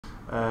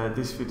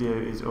This video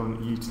is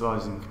on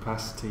utilising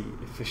capacity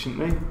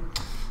efficiently.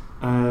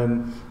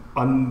 I'm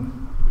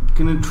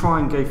going to try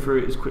and go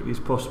through it as quickly as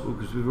possible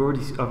because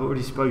I've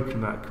already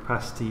spoken about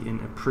capacity in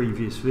a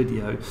previous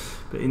video,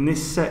 but in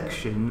this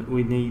section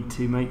we need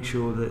to make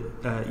sure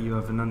that you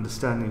have an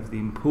understanding of the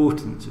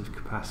importance of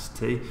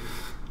capacity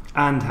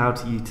and how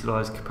to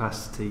utilise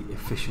capacity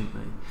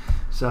efficiently.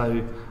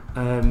 So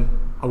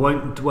I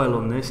won't dwell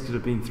on this because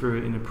I've been through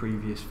it in a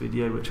previous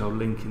video, which I'll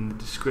link in the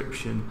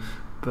description.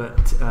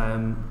 But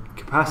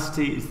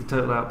capacity is the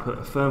total output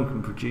a firm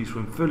can produce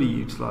when fully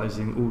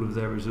utilising all of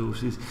their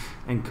resources,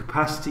 and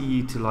capacity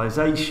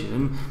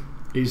utilisation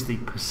is the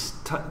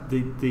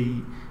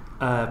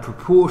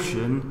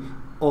proportion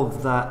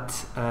of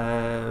that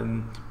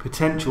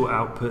potential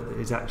output that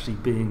is actually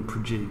being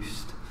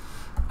produced.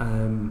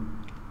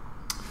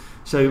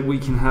 So we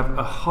can have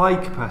a high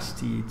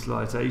capacity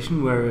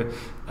utilisation where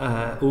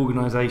an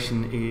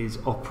organisation is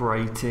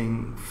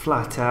operating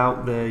flat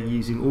out, they're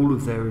using all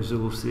of their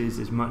resources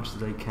as much as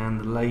they can,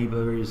 the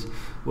labour is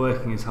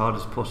working as hard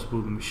as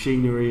possible, the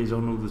machinery is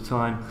on all the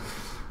time.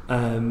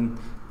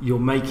 You're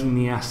making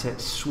the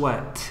assets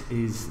sweat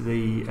is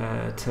the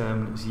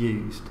term that's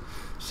used.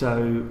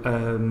 So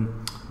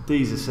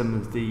these are some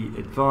of the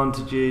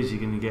advantages. You're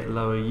going to get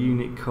lower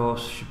unit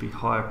costs, should be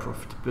higher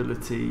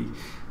profitability.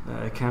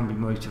 It can be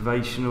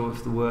motivational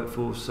if the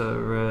workforce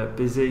are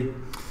busy.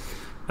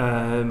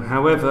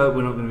 However,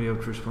 we're not going to be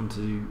able to respond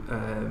to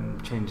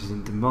changes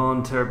in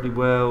demand terribly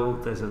well.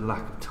 There's a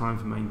lack of time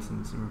for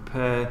maintenance and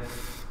repair.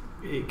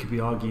 It could be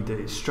argued that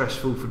it's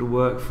stressful for the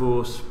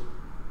workforce.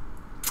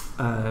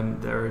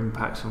 There are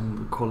impacts on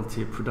the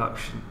quality of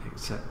production,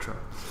 etc.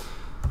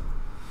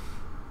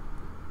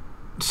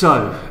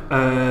 So,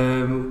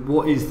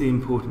 what is the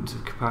importance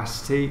of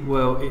capacity?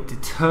 Well, it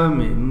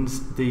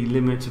determines the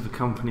limit of a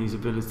company's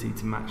ability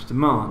to match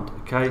demand.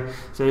 Okay,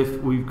 so if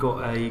we've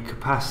got a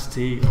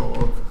capacity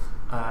of,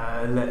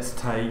 let's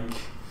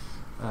take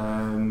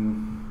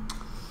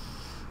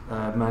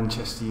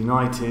Manchester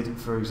United,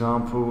 for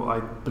example. I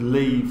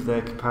believe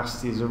their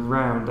capacity is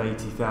around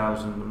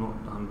 80,000. I'm not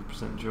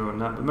 100% sure on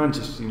that, but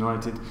Manchester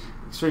United,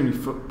 extremely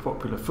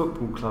popular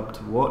football club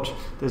to watch.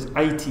 There's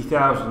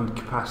 80,000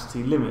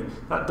 capacity limit.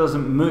 That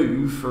doesn't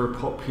move for a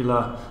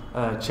popular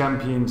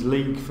Champions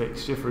League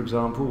fixture, for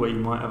example, where you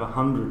might have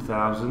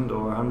 100,000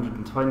 or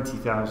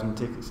 120,000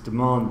 tickets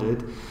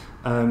demanded.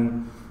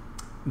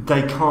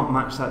 They can't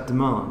match that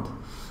demand.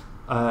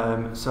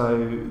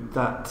 So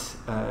that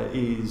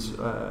is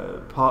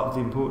part of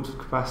the importance of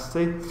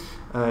capacity.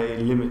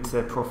 It limits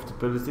their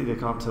profitability. They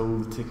can't sell all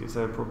the tickets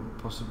they'll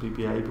possibly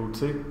be able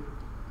to.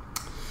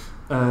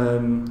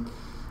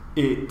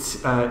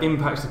 It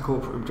impacts the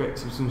corporate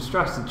objectives and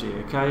strategy.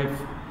 Okay,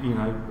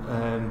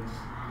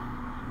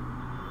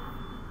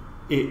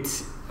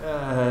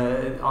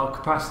 our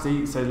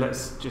capacity. So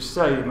let's just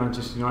say that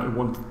Manchester United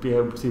wanted to be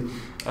able to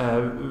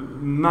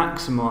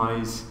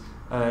maximise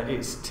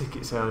its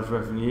ticket sales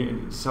revenue,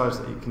 and it decides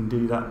that it can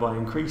do that by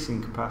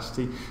increasing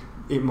capacity.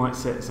 It might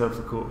set itself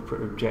a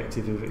corporate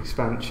objective of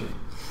expansion.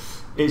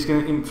 It's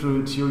going to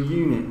influence your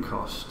unit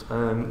cost.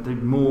 The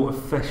more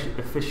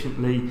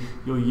efficiently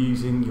you're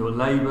using your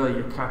labour,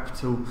 your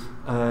capital,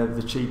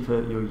 the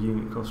cheaper your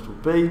unit cost will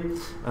be.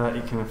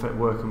 It can affect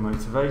worker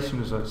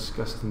motivation, as I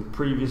discussed in the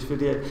previous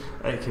video.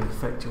 It can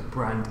affect your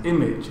brand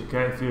image.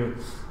 Okay, if you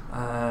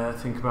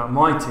think about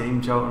my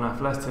team, Charlton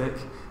Athletic,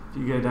 if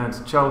you go down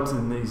to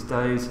Charlton these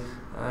days,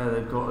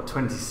 they've got a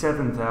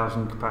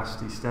 27,000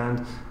 capacity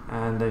stand,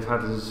 and they've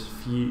had as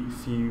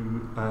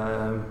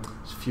fewer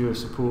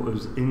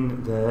supporters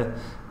in there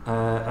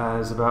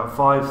as about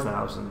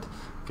 5,000.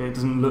 Okay, it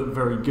doesn't look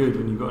very good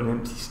when you've got an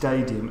empty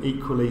stadium.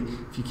 Equally,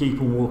 if you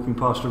keep on walking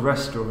past a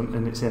restaurant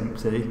and it's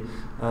empty,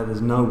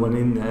 there's no one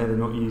in there, they're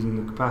not using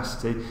the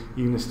capacity,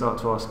 you're going to start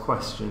to ask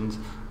questions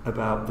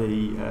about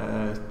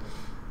that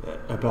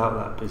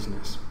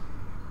business.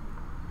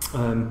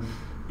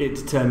 It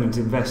determines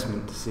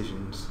investment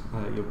decisions,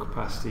 your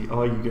capacity.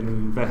 Are you going to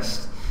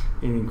invest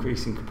in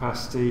increasing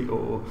capacity,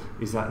 or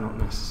is that not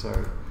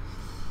necessary?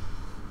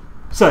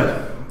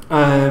 So,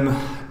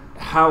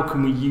 how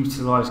can we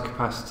utilise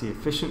capacity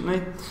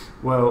efficiently?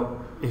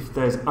 Well, if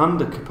there's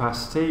under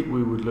capacity,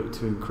 we would look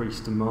to increase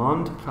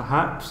demand,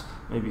 perhaps,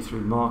 maybe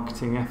through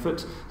marketing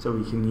efforts, so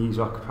we can use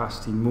our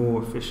capacity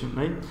more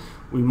efficiently.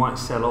 We might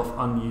sell off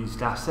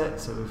unused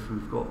assets, so if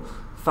we've got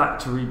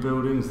factory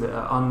buildings that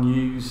are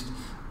unused,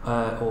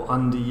 or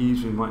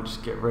underused, we might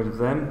just get rid of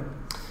them.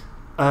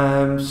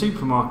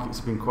 Supermarkets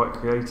have been quite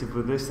creative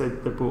with this. They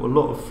bought a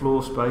lot of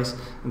floor space,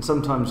 and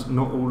sometimes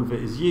not all of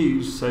it is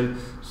used, so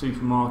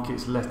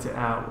supermarkets let it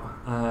out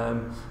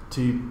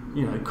to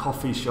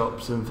coffee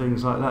shops and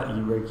things like that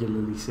you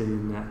regularly see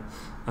in there.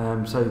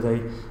 So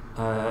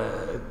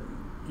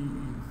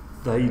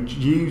they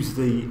use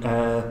the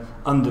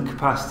under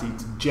capacity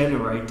to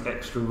generate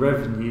extra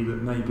revenue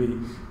that maybe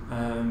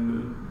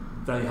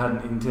they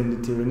hadn't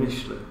intended to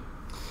initially.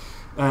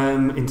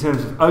 In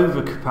terms of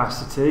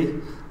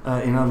overcapacity,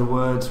 In other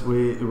words,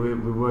 we're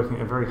working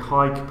at a very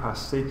high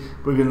capacity.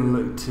 We're going to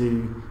look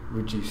to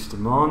reduce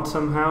demand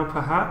somehow,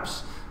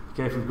 perhaps.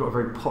 Okay, if we've got a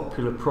very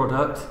popular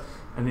product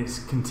and it's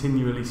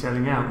continually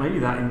selling out, maybe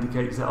that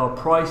indicates that our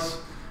price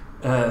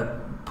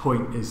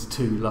point is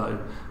too low.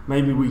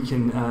 Maybe we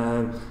can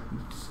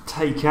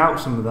take out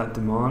some of that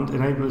demand,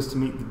 enable us to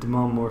meet the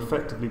demand more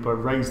effectively by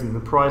raising the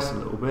price a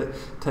little bit,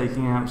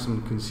 taking out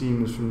some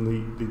consumers from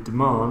the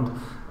demand,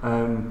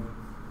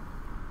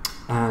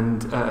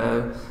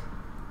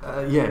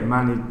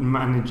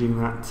 managing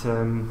that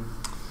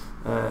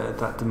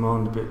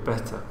demand a bit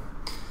better.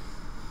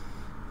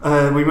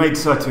 We may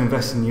decide to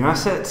invest in new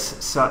assets,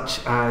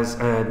 such as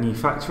a new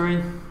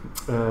factory,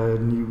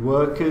 new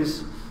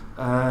workers,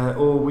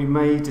 or we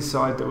may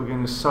decide that we're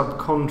going to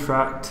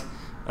subcontract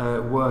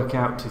work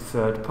out to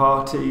third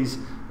parties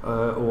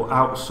or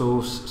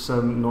outsource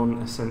some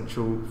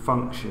non-essential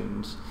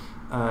functions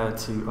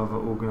to other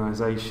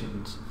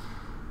organisations.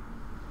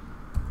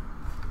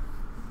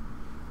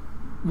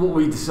 What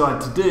we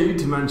decide to do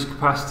to manage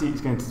capacity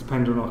is going to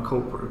depend on our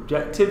corporate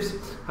objectives.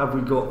 Have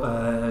we got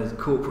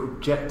corporate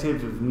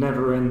objectives of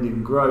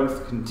never-ending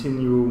growth,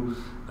 continual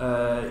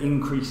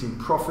increase in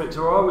profits,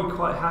 or are we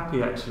quite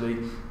happy actually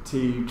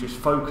to just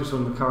focus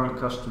on the current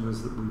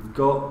customers that we've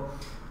got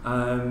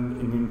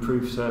and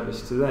improve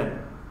service to them?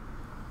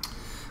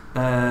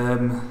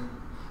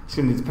 It's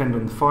going to depend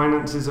on the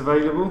finances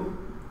available.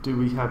 Do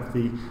we have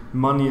the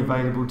money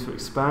available to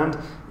expand?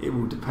 It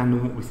will depend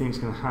on what we think is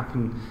going to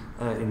happen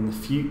in the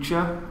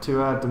future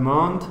to our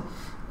demand,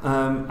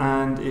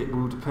 and it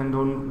will depend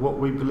on what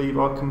we believe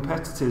our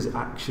competitors'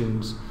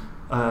 actions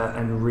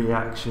and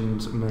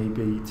reactions may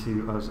be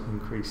to us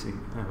increasing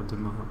our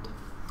demand.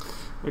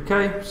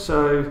 Okay,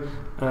 so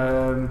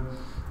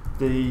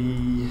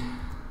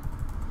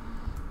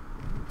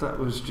that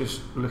was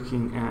just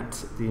looking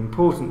at the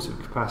importance of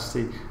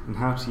capacity and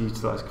how to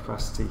utilise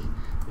capacity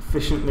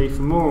efficiently.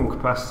 For more on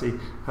capacity,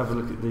 have a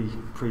look at the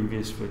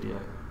previous video.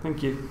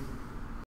 Thank you.